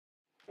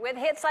With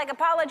hits like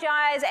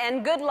Apologize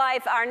and Good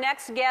Life, our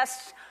next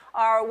guests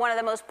are one of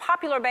the most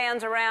popular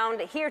bands around,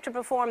 here to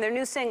perform their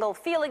new single,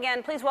 Feel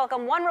Again. Please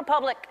welcome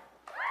OneRepublic.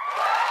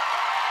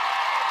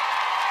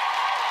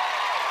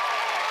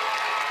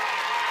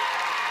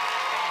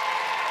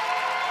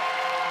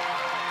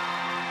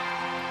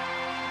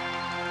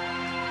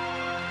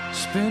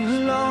 It's been a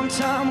long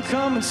time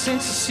coming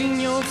since I seen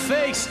your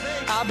face.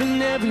 I've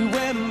been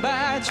everywhere and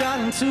back,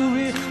 trying to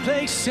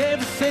replace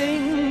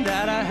everything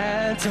that I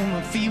had till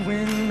my feet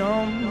went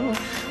numb.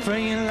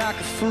 Praying like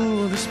a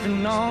fool that's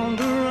been on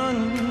the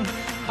run.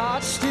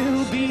 Heart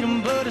still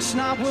beating, but it's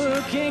not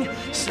working.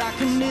 It's like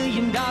 $1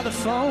 million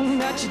phone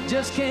that you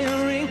just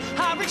can't ring.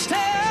 I reached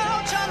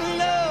out trying to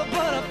love,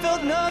 but I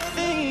felt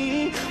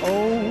nothing.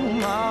 Oh,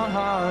 my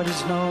heart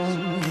is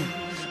numb.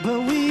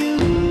 But with you,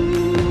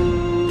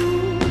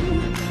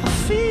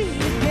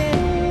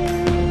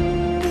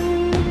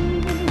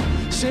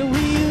 say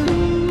with you,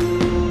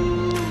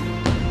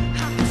 I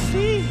can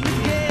feel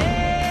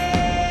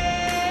again,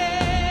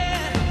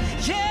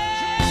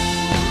 yeah.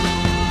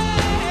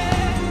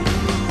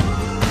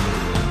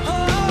 Oh,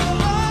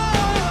 oh,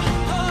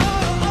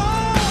 oh,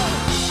 oh.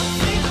 I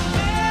feel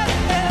better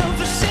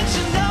ever since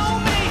you know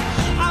me.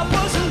 I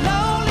was a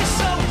lonely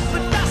soul,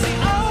 but that's the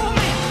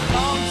only.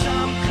 Long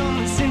time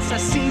coming since I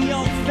seen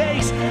your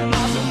face. I've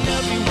been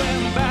everywhere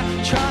and back,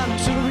 trying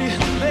to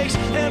replace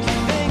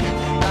everything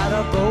that I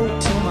broke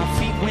till my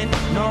feet went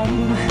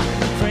numb.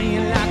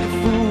 Praying like a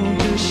fool,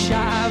 just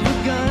shy of a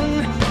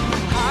gun.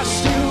 I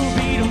still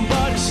beat 'em,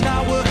 but it's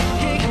not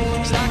working.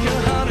 It's like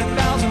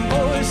 100,000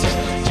 voices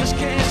just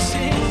can't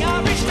sing. I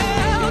reached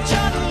out,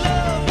 tried to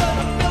love, but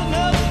I felt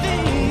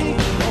nothing.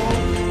 Oh,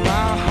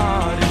 my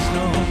heart is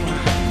numb.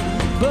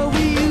 But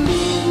with you,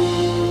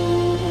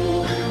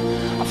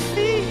 I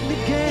feel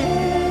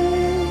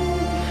again.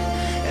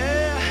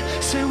 Yeah,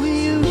 say with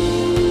you,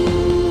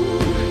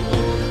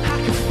 I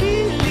can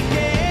feel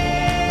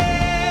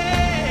again.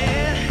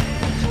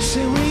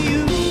 Say with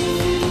you,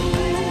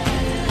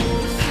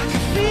 I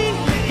can feel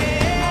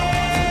again.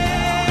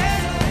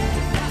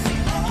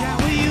 Yeah,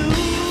 with you,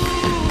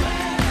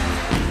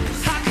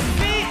 I can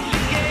feel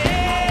again.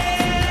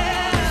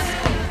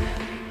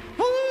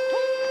 Ooh,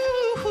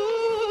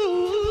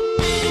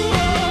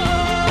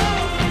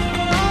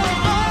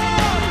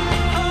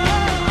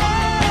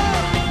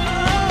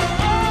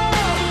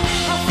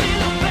 I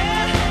feel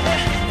better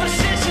ever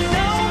since you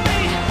know me.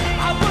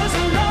 I was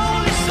a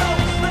lonely soul,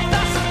 but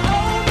that's the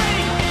only.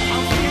 I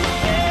feel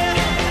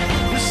better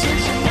ever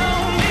since you know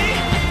me.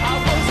 I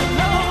was a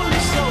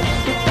lonely soul,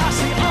 but that's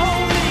the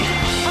only.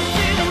 I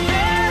feel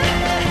better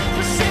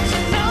ever since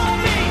you know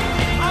me.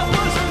 I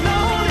was a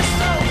lonely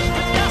soul,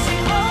 but that's the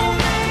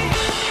only.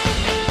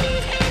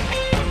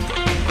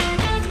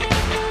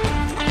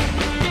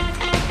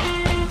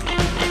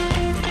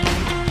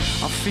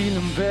 I'm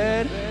feeling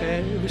better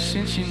ever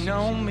since you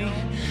know me.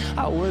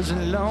 I was a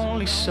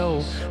lonely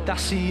soul,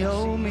 that's the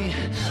old me.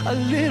 A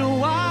little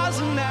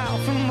wiser now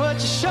from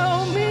what you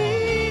showed me.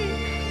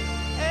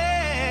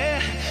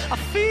 Yeah, I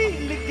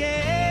feel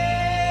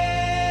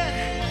again.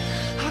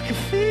 I can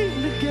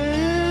feel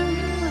again.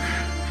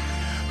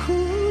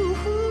 Ooh,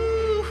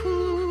 ooh,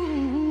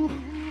 ooh.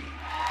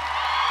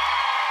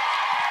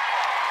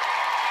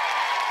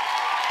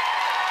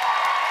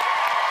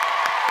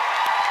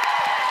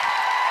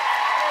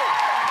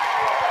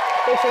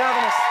 Thanks for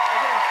having us.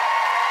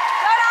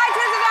 Go to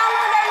iTunes and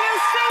download their new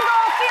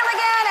single, Feel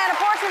Again, and a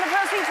portion of the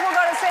proceeds will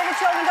go to Save the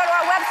Children. Go to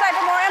our website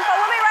for more info.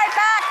 We'll be right back.